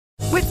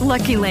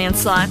Lucky Land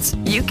Slots,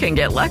 you can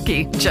get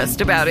lucky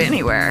just about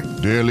anywhere.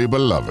 Dearly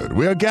beloved,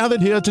 we are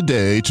gathered here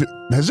today to...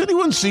 Has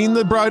anyone seen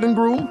the bride and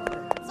groom?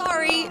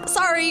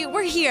 Sorry,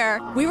 we're here.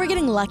 We were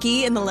getting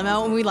lucky in the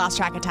limo and we lost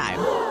track of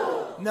time.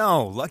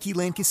 No, Lucky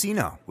Land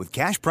Casino, with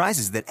cash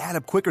prizes that add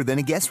up quicker than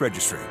a guest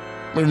registry.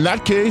 In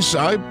that case,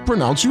 I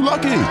pronounce you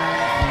lucky.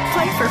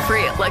 Play for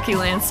free at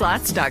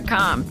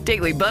LuckyLandSlots.com.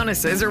 Daily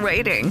bonuses are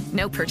waiting.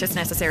 No purchase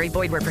necessary.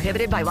 Void where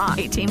prohibited by law.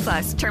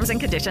 18+. Terms and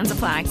conditions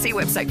apply. See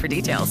website for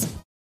details.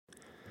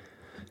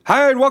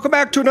 Hi, and welcome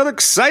back to another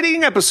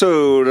exciting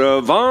episode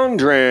of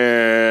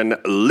Vondran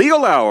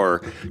Legal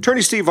Hour.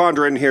 Attorney Steve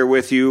Vondran here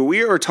with you.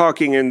 We are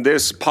talking in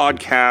this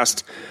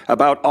podcast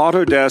about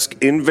Autodesk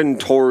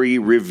inventory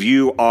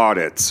review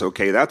audits.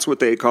 Okay, that's what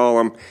they call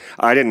them.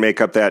 I didn't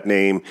make up that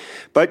name.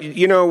 But,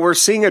 you know, we're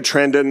seeing a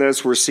trend in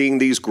this. We're seeing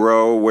these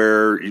grow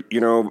where, you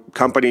know,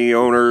 company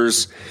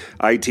owners,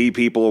 IT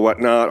people and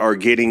whatnot are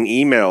getting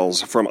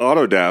emails from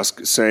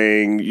Autodesk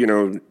saying, you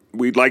know,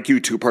 we'd like you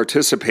to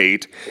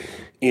participate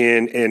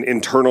in an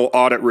internal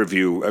audit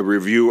review, a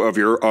review of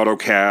your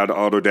AutoCAD,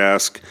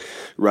 Autodesk,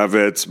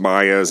 Revit,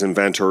 Maya's,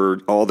 Inventor,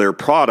 all their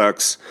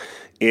products.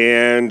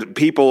 And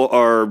people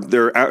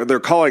they're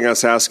calling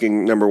us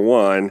asking, number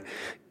one,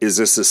 is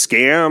this a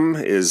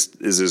scam? Is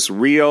this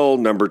real?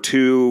 Number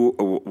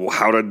two,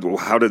 how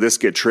did this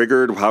get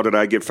triggered? How did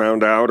I get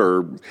found out,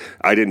 or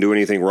I didn't do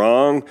anything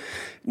wrong?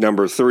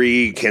 Number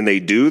three, can they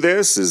do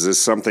this? Is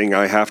this something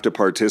I have to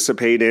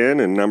participate in?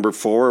 And number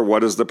four,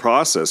 what is the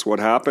process? What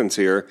happens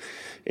here?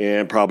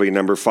 And probably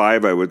number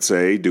five, I would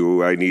say,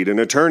 do I need an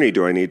attorney?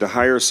 Do I need to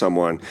hire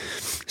someone?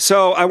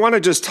 So I want to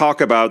just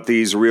talk about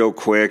these real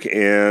quick.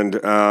 And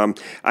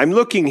I'm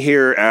looking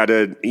here at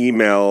an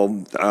email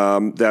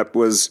that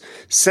was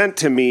sent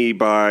to me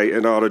by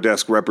an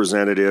Autodesk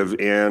representative.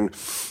 And,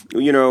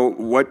 you know,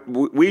 what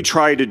we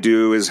try to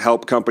do is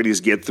help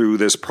companies get through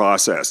this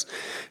process.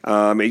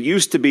 It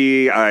used to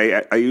be,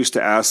 I used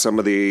to ask some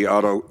of the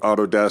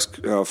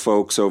Autodesk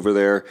folks over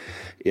there,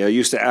 I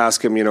used to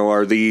ask them, you know,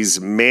 are these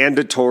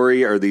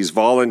mandatory? Are these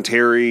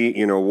voluntary?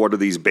 You know, what are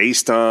these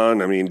based on?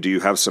 I mean, do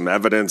you have some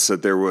evidence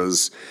that there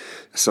was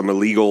some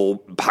illegal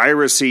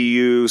piracy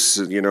use?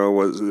 You know,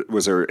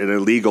 was there an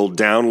illegal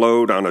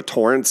download on a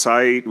torrent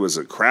site? Was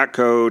it crack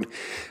code?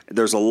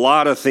 There's a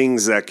lot of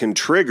things that can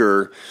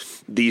trigger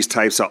these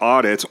types of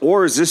audits,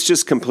 or is this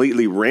just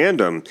completely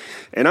random?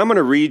 And I'm going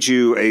to read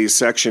you a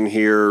section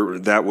here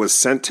that was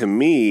sent to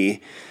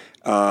me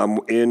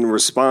in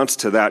response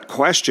to that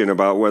question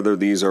about whether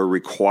these are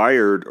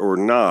required or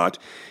not.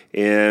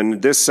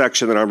 And this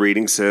section that I'm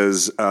reading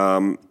says,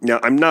 now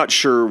I'm not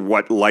sure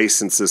what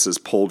license this is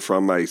pulled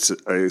from. I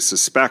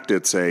suspect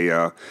it's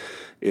a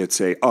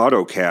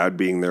AutoCAD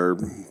being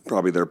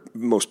probably their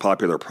most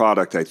popular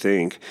product, I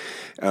think.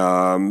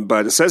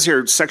 But it says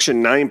here,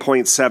 section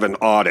 9.7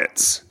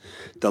 audits.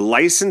 The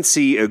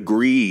licensee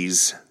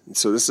agrees,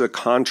 so this is a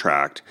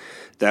contract,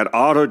 that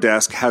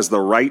Autodesk has the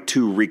right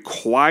to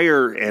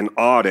require an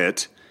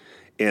audit,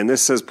 and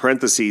this says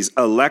parentheses,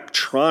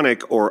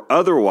 electronic or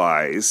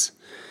otherwise,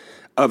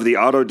 of the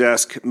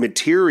Autodesk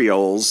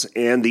materials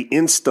and the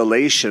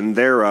installation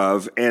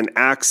thereof and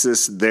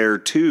access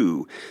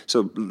thereto.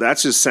 So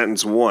that's just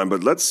sentence one,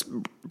 but let's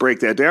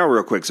break that down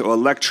real quick. So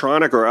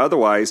electronic or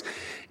otherwise,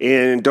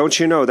 and don't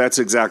you know that's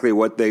exactly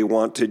what they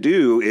want to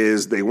do,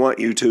 is they want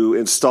you to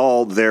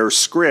install their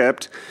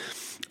script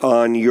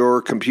on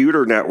your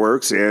computer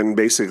networks and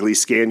basically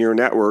scan your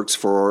networks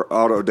for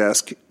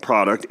Autodesk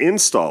product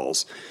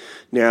installs.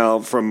 Now,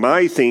 from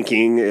my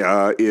thinking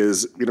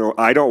is, you know,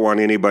 I don't want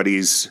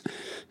anybody's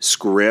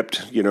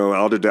script. You know,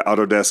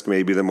 Autodesk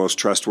may be the most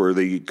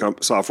trustworthy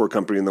software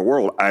company in the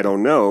world. I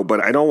don't know,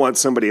 but I don't want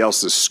somebody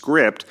else's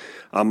script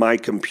on my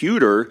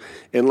computer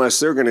unless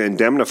they're going to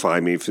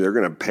indemnify me, if they're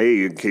going to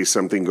pay in case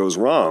something goes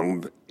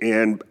wrong.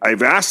 And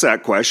I've asked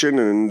that question,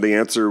 and the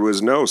answer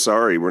was no,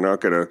 sorry, we're not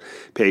going to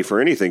pay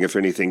for anything if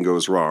anything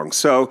goes wrong.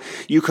 So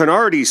you can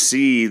already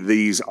see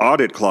these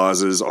audit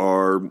clauses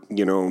are,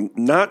 you know,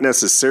 not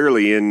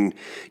necessarily in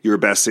your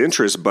best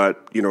interest,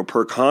 but, you know,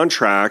 per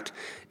contract,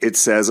 it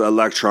says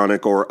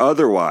electronic or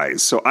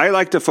otherwise. So I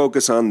like to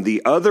focus on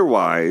the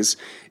otherwise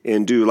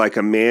and do like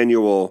a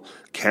manual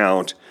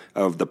count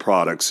of the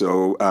product.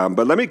 So,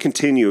 but let me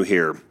continue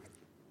here.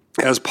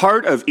 As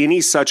part of any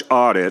such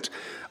audit,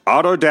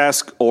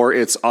 Autodesk or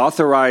its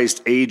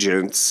authorized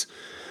agents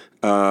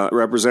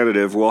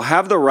representative will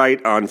have the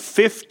right on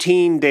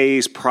 15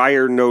 days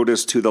prior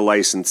notice to the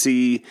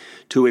licensee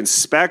to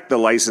inspect the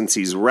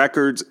licensee's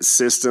records,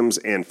 systems,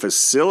 and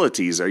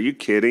facilities. Are you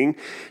kidding?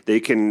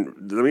 Let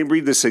me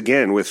read this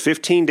again. With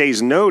 15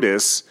 days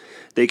notice,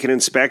 they can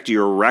inspect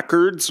your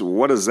records.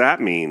 What does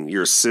that mean?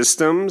 Your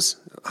systems?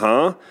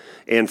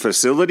 And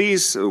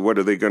facilities? What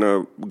are they going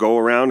to go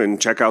around and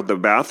check out the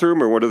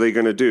bathroom, or what are they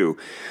going to do?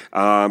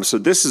 So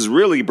this is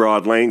really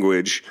broad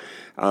language,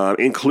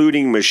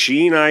 including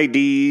machine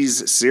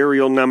IDs,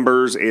 serial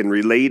numbers, and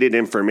related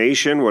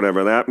information,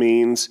 whatever that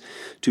means,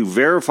 to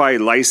verify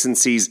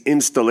licensee's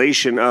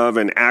installation of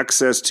and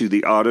access to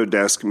the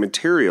Autodesk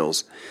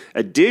materials.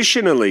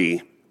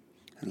 Additionally,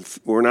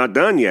 We're not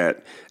done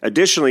yet.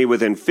 Additionally,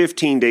 within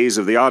 15 days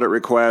of the audit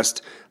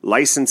request,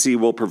 licensee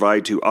will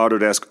provide to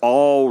Autodesk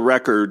all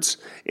records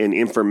and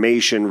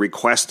information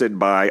requested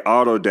by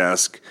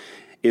Autodesk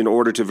in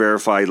order to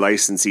verify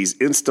licensee's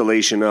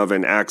installation of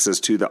and access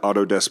to the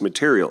Autodesk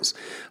materials.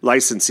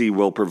 Licensee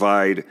will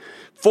provide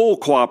full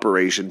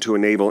cooperation to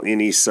enable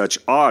any such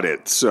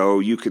audit. So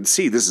you can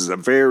see this is a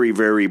very,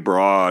 very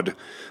broad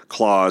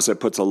clause that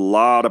puts a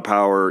lot of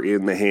power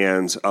in the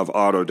hands of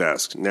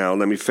Autodesk. Now,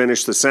 let me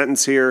finish the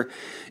sentence here.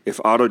 If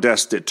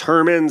Autodesk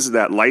determines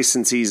that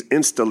licensee's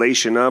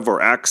installation of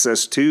or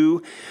access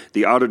to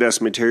the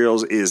Autodesk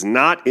materials is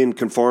not in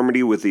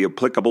conformity with the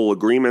applicable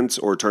agreements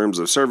or terms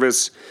of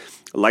service,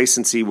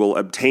 licensee will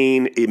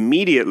obtain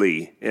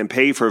immediately and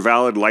pay for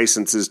valid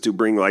licenses to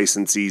bring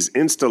licensee's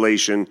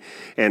installation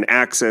and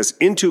access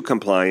into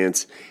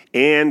compliance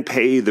and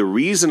pay the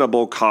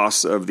reasonable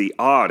costs of the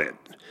audit.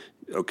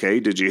 Okay,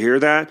 did you hear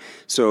that?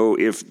 So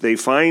if they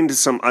find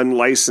some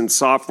unlicensed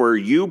software,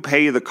 you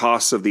pay the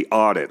costs of the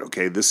audit.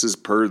 Okay, this is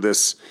per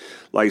this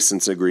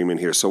license agreement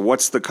here. So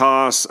what's the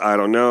cost? I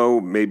don't know.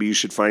 Maybe you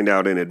should find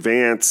out in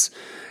advance.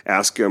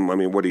 Ask them,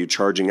 what are you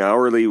charging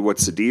hourly?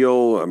 What's the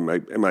deal?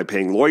 Am I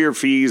paying lawyer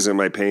fees?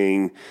 Am I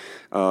paying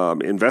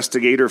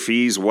investigator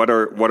fees? What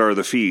are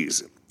the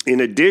fees? In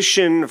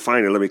addition,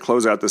 finally, let me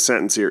close out the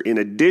sentence here. In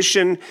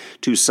addition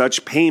to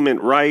such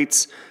payment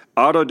rights,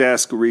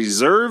 Autodesk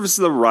reserves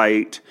the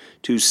right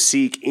to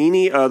seek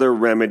any other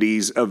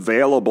remedies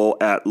available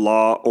at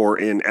law or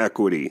in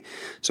equity.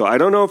 So I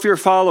don't know if you're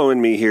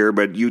following me here,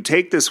 but you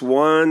take this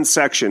one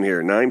section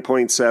here,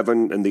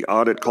 9.7 and the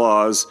audit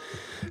clause,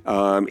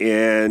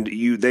 and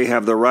they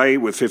have the right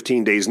with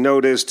 15 days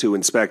notice to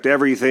inspect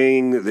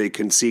everything. They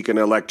can seek an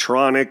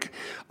electronic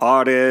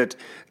audit.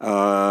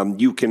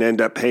 You can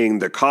end up paying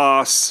the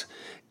costs.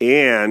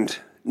 And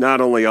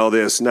not only all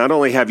this, not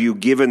only have you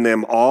given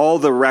them all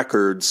the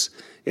records,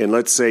 and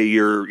let's say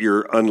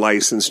you're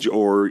unlicensed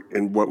or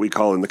in what we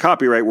call in the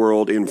copyright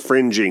world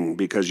infringing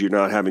because you're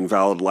not having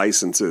valid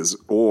licenses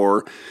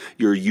or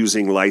you're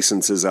using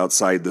licenses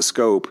outside the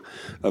scope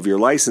of your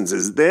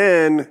licenses.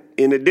 Then,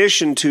 in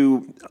addition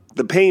to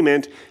the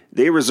payment,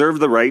 they reserve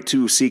the right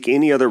to seek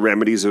any other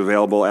remedies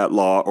available at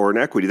law or in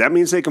equity. That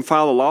means they can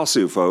file a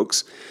lawsuit,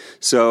 folks.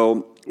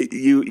 So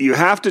you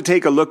have to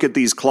take a look at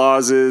these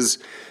clauses.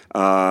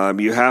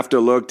 You have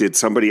to look, did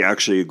somebody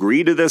actually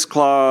agree to this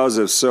clause?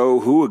 If so,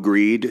 who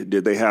agreed?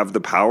 Did they have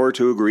the power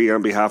to agree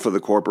on behalf of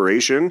the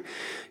corporation?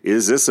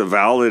 Is this a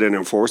valid and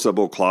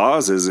enforceable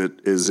clause? Is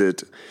it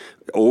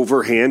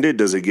overhanded?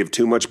 Does it give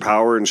too much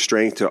power and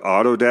strength to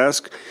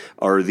Autodesk?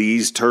 Are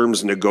these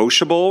terms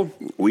negotiable?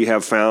 We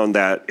have found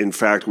that, in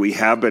fact, we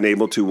have been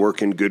able to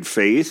work in good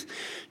faith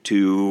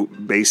to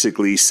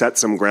basically set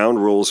some ground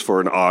rules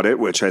for an audit,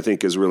 which I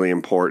think is really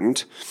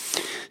important.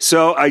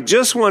 So I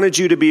just wanted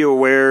you to be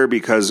aware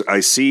because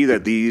I see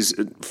that these,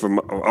 from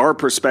our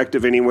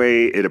perspective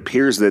anyway, it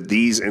appears that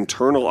these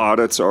internal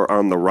audits are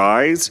on the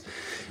rise.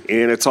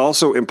 And it's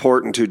also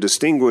important to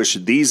distinguish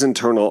these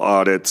internal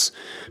audits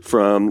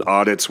from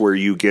audits where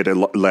you get a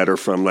letter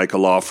from like a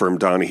law firm,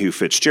 Donahue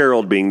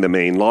Fitzgerald being the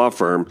main law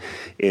firm,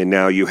 and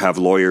now you have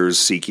lawyers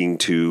seeking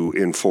to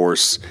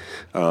enforce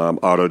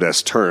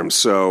Autodesk terms.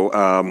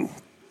 So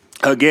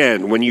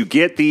again, when you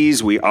get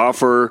these, we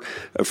offer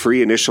a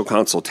free initial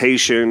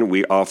consultation.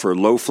 We offer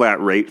low flat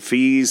rate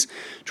fees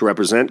to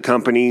represent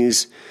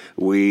companies.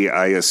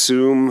 I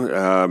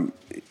assume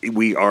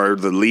we are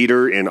the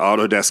leader in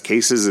Autodesk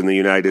cases in the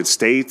United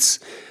States,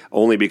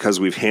 only because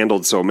we've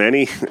handled so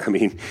many.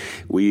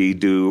 We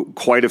do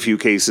quite a few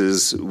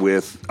cases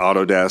with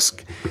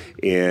Autodesk.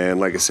 And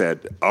like I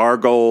said, our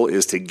goal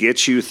is to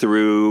get you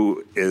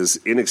through as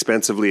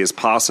inexpensively as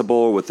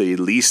possible with the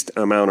least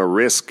amount of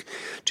risk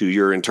to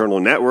your internal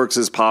networks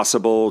as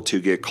possible, to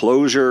get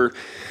closure,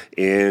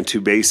 and to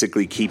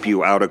basically keep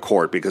you out of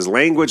court. Because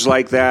language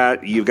like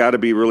that, you've got to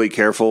be really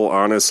careful,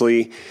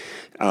 honestly,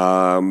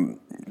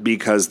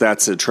 because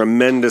that's a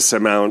tremendous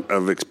amount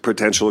of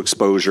potential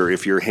exposure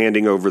if you're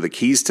handing over the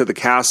keys to the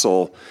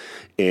castle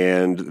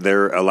and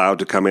they're allowed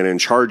to come in and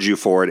charge you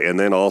for it and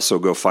then also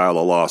go file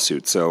a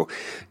lawsuit. So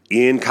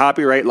in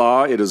copyright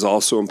law, it is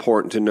also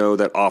important to know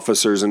that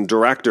officers and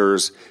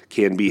directors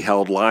can be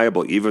held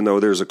liable. Even though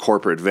there's a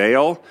corporate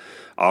veil,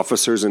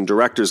 officers and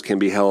directors can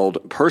be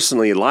held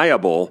personally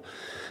liable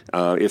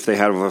if they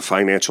have a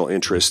financial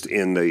interest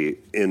in the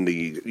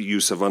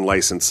use of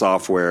unlicensed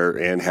software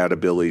and had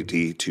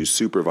ability to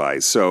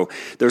supervise. So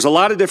there's a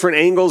lot of different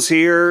angles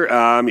here.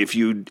 If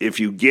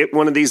you get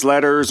one of these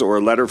letters or a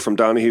letter from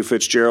Donahue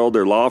Fitzgerald,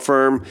 their law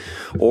firm,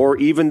 or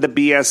even the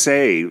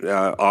BSA,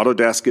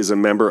 Autodesk is a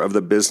member of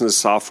the Business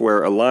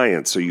Software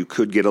Alliance, so you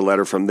could get a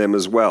letter from them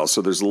as well.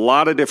 So there's a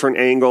lot of different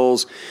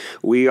angles.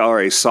 We are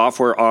a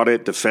software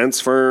audit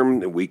defense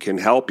firm. We can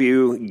help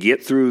you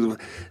get through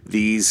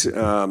these,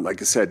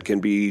 like I said, can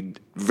be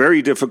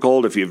very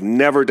difficult. If you've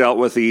never dealt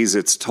with these,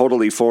 it's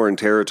totally foreign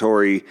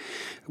territory.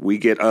 We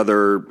get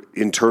other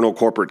internal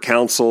corporate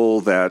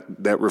counsel that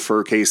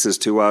refer cases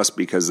to us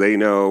because they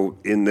know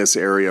in this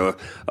area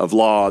of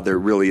law there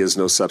really is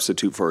no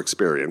substitute for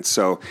experience.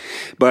 So,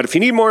 but if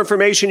you need more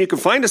information, you can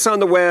find us on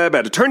the web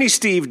at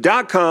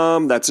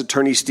attorneysteve.com. That's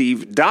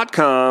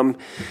attorneysteve.com.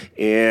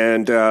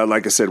 And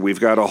like I said, we've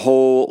got a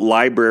whole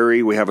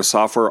library. We have a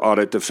software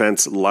audit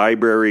defense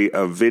library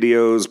of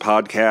videos,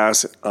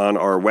 podcasts on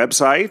our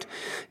website,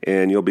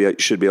 and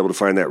should be able to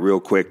find that real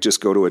quick. Just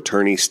go to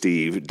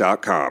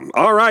attorneysteve.com.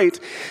 All right.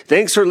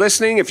 Thanks for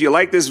listening. If you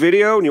like this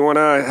video and you want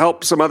to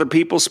help some other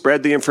people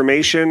spread the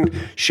information,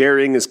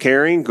 sharing is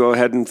caring. Go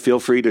ahead and feel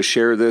free to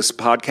share this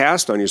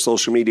podcast on your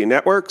social media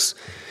networks.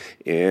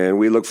 And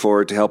we look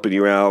forward to helping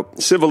you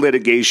out. Civil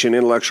litigation,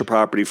 intellectual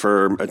property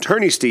firm,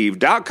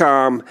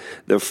 attorneysteve.com,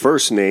 the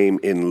first name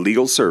in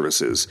legal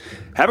services.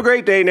 Have a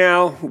great day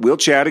now. We'll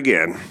chat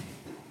again.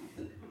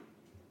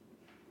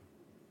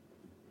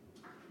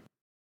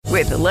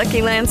 With the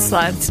Lucky Land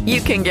Slots,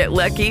 you can get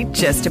lucky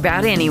just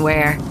about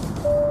anywhere.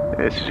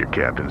 This is your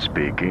captain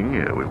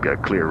speaking. We've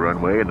got clear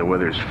runway and the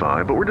weather's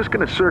fine, but we're just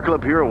going to circle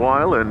up here a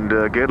while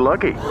and get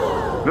lucky.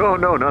 No,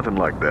 nothing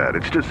like that.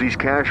 It's just these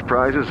cash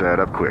prizes add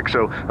up quick.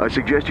 So I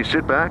suggest you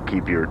sit back,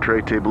 keep your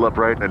tray table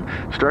upright, and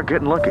start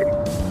getting lucky.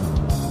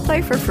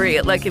 Play for free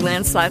at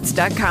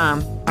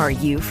LuckyLandSlots.com. Are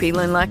you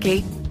feeling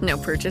lucky? No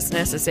purchase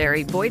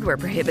necessary. Void where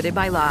prohibited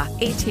by law.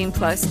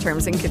 18+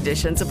 terms and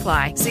conditions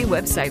apply. See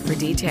website for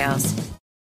details.